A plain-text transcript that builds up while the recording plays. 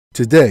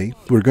Today,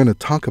 we're going to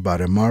talk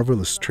about a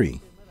marvelous tree,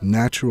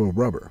 natural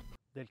rubber,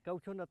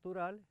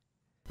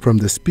 from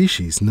the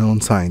species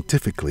known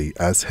scientifically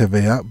as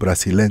Hevea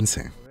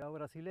brasilense.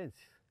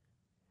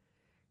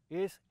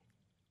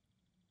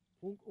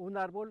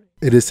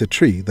 It is a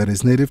tree that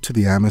is native to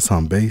the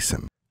Amazon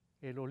basin,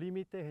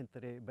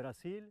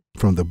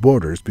 from the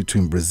borders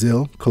between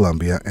Brazil,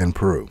 Colombia, and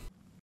Peru.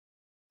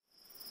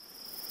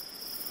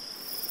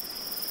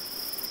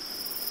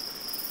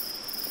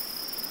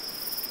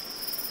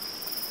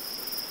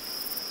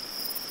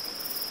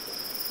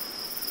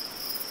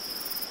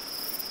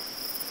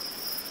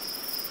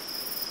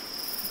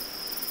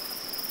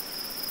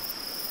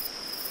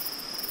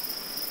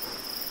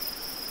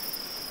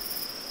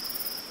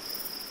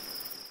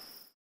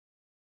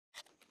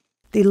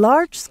 The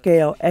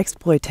large-scale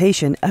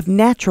exploitation of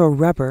natural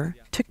rubber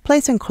took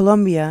place in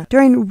Colombia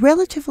during a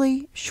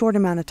relatively short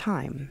amount of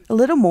time, a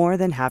little more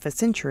than half a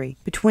century,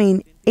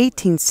 between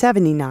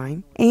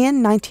 1879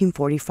 and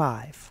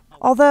 1945.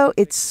 Although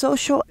its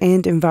social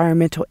and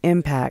environmental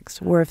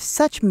impacts were of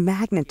such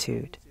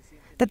magnitude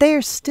that they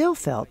are still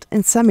felt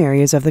in some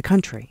areas of the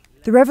country.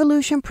 The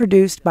revolution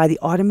produced by the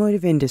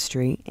automotive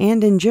industry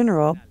and in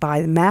general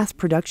by the mass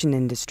production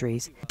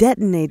industries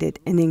detonated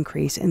an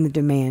increase in the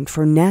demand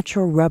for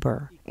natural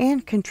rubber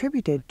and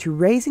contributed to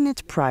raising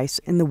its price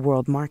in the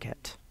world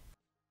market.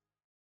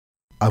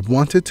 I've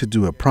wanted to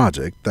do a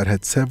project that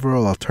had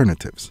several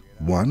alternatives.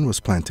 One was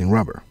planting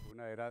rubber.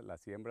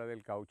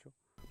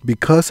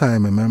 Because I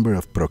am a member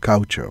of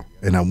caoutchouc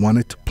and I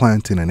wanted to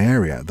plant in an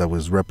area that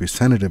was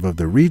representative of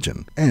the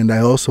region, and I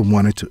also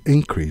wanted to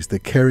increase the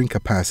carrying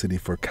capacity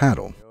for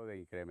cattle.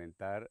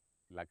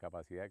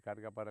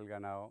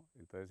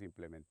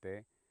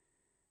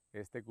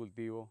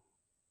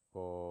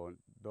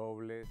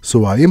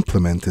 So I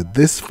implemented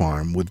this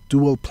farm with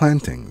dual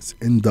plantings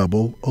in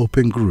double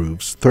open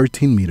grooves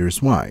 13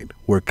 meters wide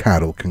where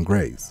cattle can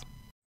graze.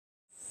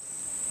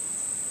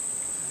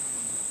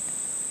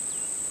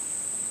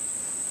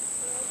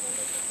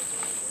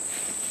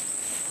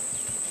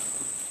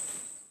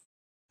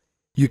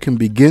 You can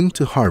begin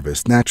to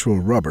harvest natural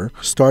rubber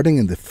starting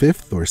in the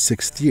 5th or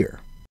 6th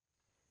year.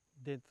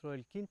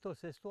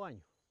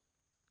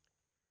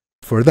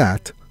 For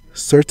that,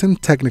 certain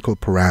technical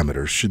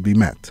parameters should be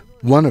met.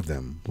 One of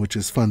them, which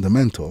is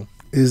fundamental,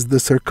 is the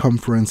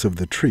circumference of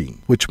the tree,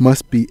 which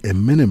must be a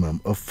minimum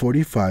of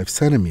 45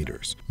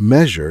 centimeters,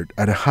 measured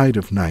at a height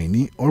of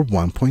 90 or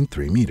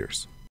 1.3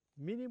 meters.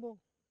 Mínimo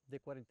de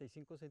 45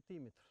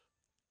 centímetros.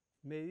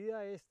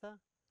 Medida esta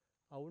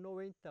a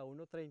 1.20 a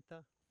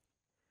 1.30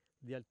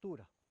 de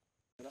altura.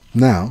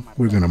 Now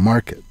we're going to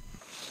mark it.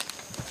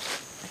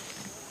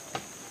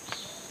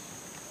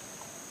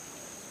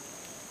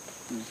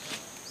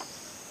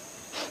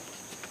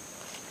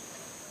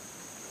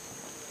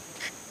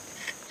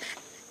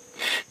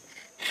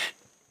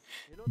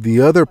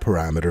 The other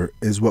parameter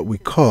is what we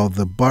call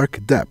the bark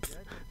depth,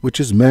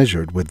 which is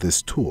measured with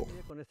this tool.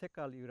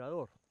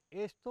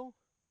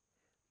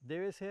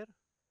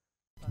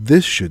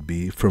 This should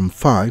be from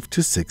 5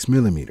 to 6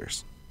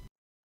 millimeters.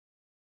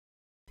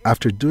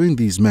 After doing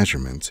these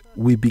measurements,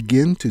 we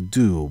begin to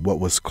do what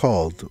was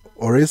called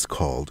or is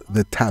called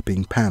the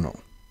tapping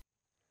panel.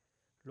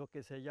 Lo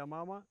que se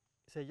llama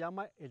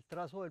el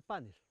trazo del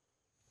panel.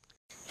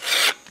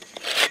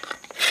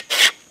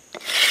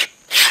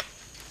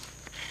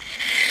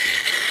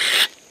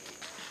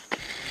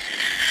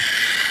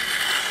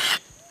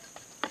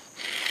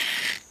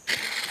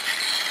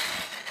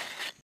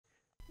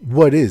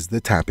 What is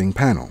the tapping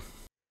panel?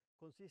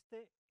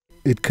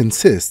 It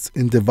consists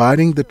in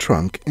dividing the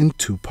trunk in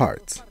two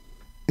parts.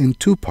 En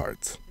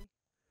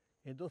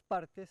dos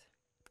partes.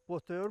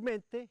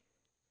 Posteriormente,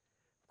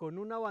 con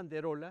una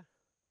banderola.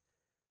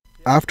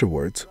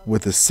 Afterwards,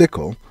 with a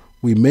sickle,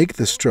 we make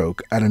the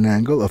stroke at an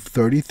angle of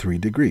 33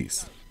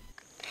 degrees.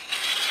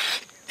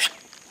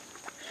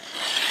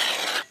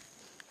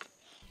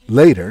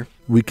 Later,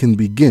 we can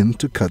begin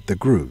to cut the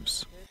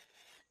grooves.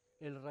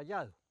 El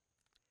rayado.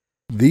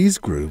 These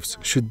grooves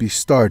should be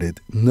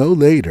started no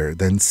later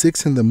than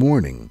 6 in the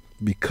morning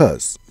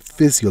because,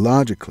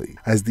 physiologically,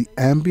 as the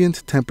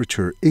ambient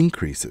temperature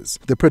increases,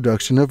 the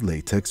production of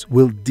latex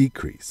will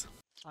decrease.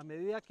 A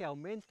medida que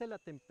aumente la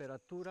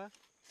temperatura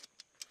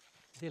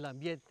del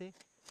ambiente,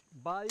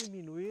 va a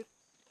disminuir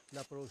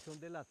la producción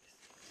de látex.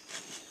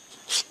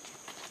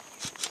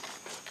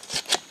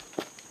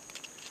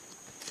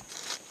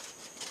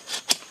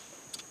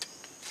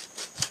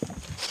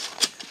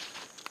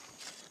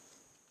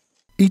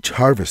 Each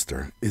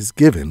harvester is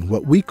given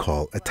what we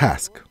call a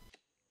task.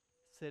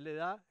 Se le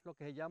da lo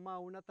que se llama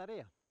una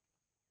tarea.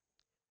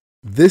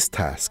 This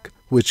task,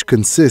 which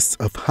consists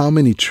of how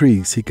many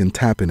trees he can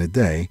tap in a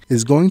day,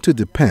 is going to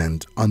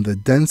depend on the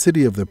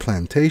density of the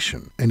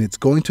plantation, and it's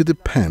going to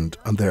depend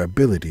on their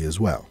ability as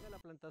well.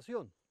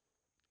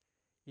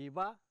 Y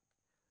va a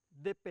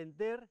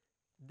depender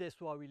de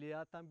su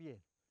habilidad también.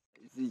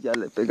 Si ya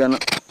le pegan, me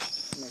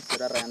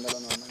estoy rayando lo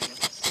normal.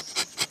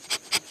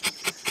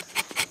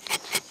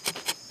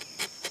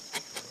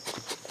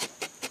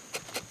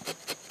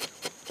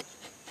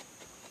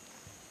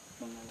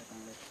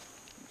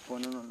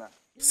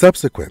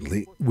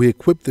 Subsequently, we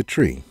equip the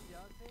tree.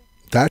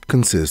 That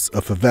consists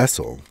of a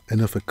vessel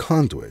and of a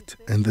conduit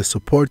and the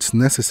supports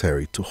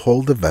necessary to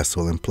hold the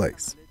vessel in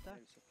place.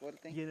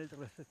 Y en el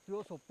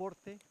respectivo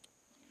soporte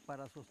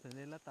para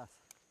sostener la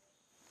taza.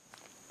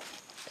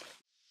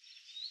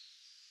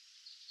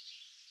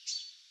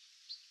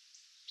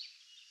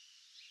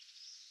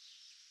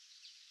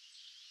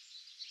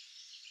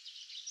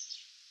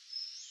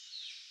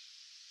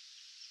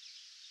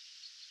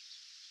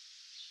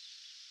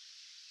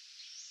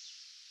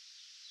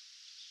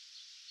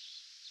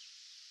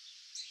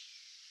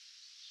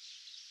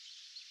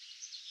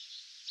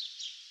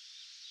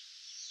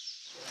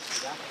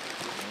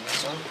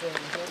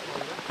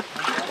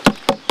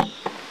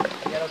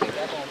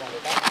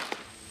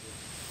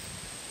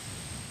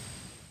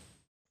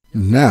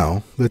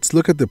 Now, let's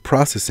look at the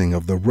processing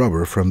of the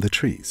rubber from the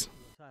trees.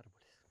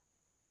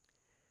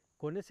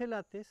 Con ese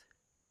látex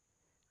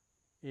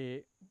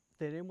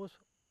tenemos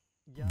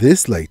ya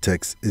This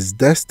latex is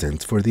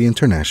destined for the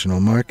international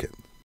market.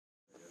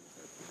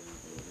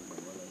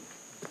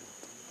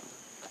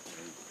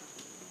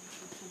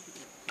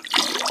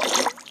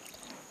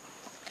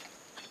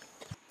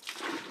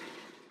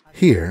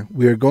 Here,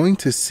 we are going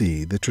to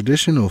see the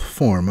traditional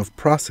form of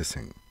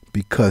processing,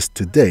 because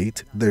to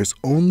date, there's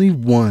only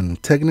one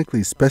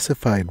technically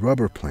specified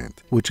rubber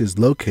plant, which is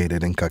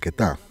located in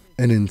Caquetá.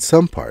 And in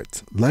some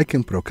parts, like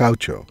in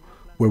caoutchouc,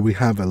 where we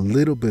have a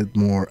little bit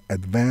more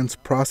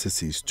advanced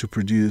processes to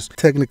produce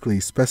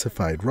technically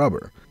specified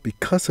rubber,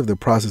 because of the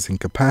processing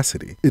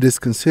capacity, it is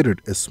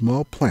considered a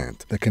small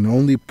plant that can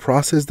only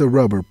process the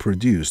rubber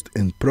produced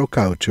in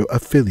caoutchouc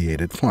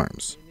affiliated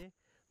farms.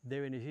 de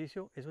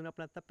beneficio es una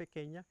planta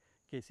pequeña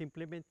que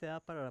simplemente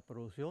da para la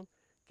producción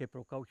que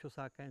Procaucho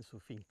saca en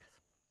sus fincas.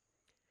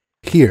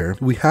 Here,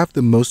 we have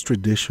the most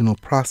traditional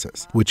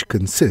process, which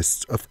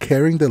consists of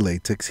carrying the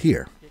latex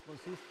here. Que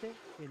consiste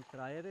en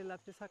traer el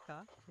látex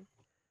acá, ¿sí?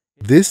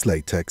 This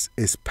latex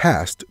is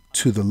passed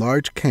to the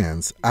large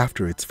cans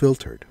after it's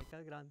filtered.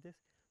 Fincas grandes,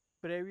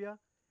 previa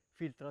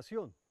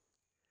filtración.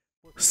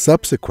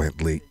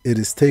 Subsequently, it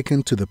is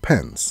taken to the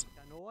pens.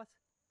 Canoas,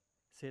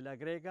 se le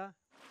agrega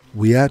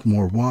We add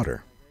more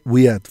water.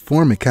 We add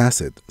formic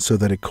acid so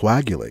that it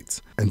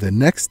coagulates, and the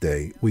next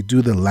day we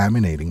do the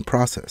laminating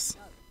process.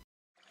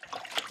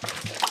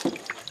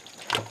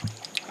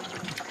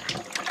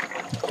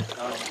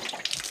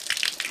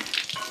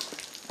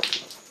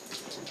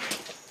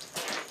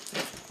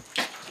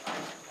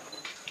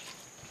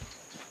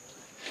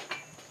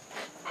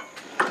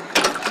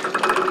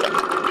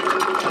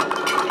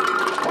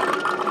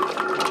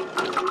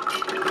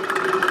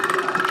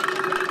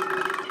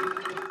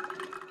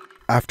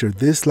 After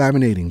this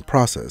laminating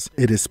process,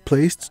 it is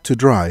placed to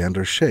dry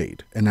under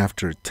shade, and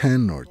after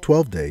 10 or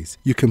 12 days,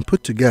 you can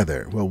put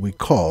together what we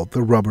call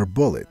the rubber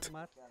bullet.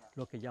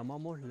 lo que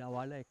llamamos la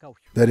bala de caucho.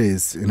 That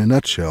is, in a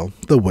nutshell,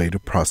 the way to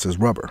process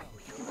rubber.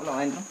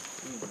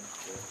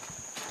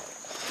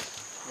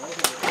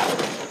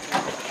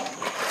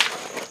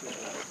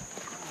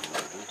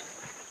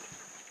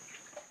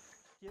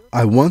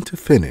 I want to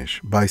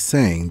finish by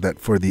saying that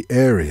for the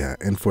area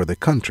and for the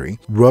country,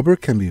 rubber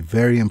can be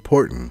very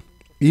important,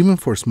 even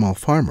for small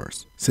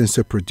farmers, since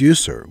a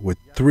producer with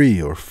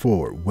 3 or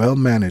 4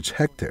 well-managed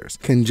hectares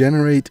can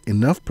generate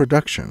enough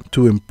production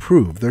to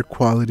improve their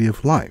quality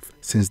of life,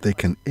 since they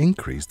can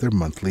increase their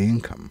monthly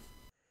income.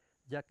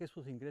 Ya que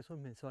sus ingresos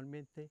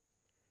mensualmente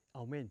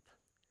aumentan.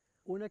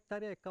 Una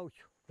hectárea de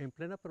caucho en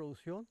plena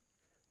producción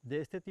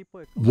de este tipo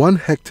de caucho 1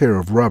 hectare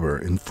of rubber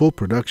in full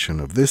production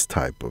of this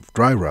type of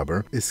dry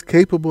rubber is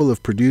capable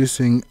of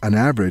producing an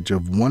average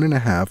of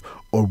 1.5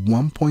 or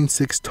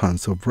 1.6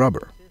 tons of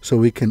rubber. So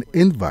we can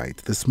invite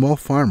the small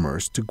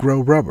farmers to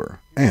grow rubber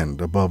and,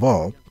 above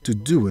all, to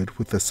do it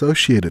with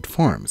associated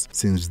farms,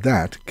 since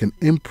that can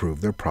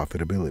improve their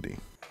profitability.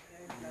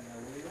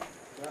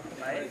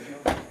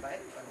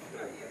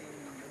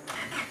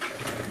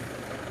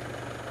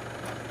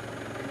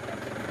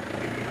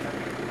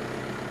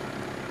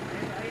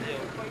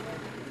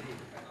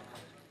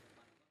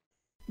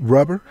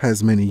 Rubber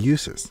has many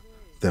uses.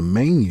 The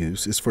main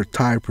use is for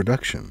tire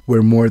production,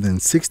 where more than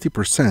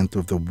 60%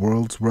 of the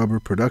world's rubber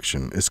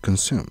production is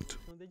consumed.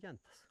 de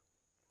llantas,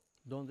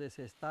 donde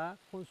se está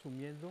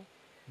consumiendo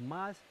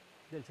más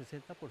del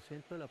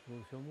 60% de la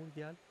producción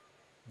mundial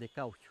de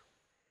caucho.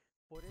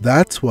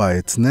 That's why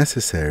it's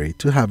necessary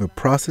to have a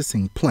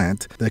processing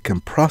plant that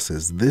can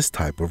process this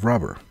type of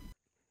rubber.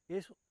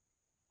 Es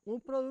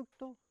un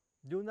producto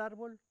de un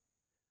árbol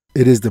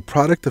It is the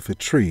product of a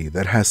tree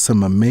that has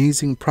some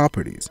amazing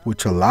properties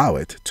which allow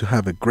it to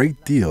have a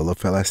great deal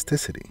of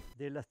elasticity.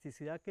 de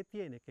elasticidad que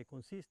tiene, que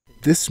consiste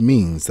This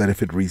means that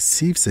if it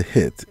receives a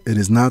hit, it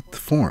is not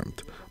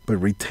deformed, but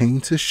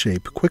retains its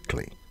shape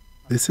quickly.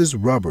 This is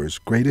rubber's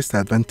greatest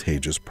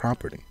advantageous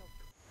property.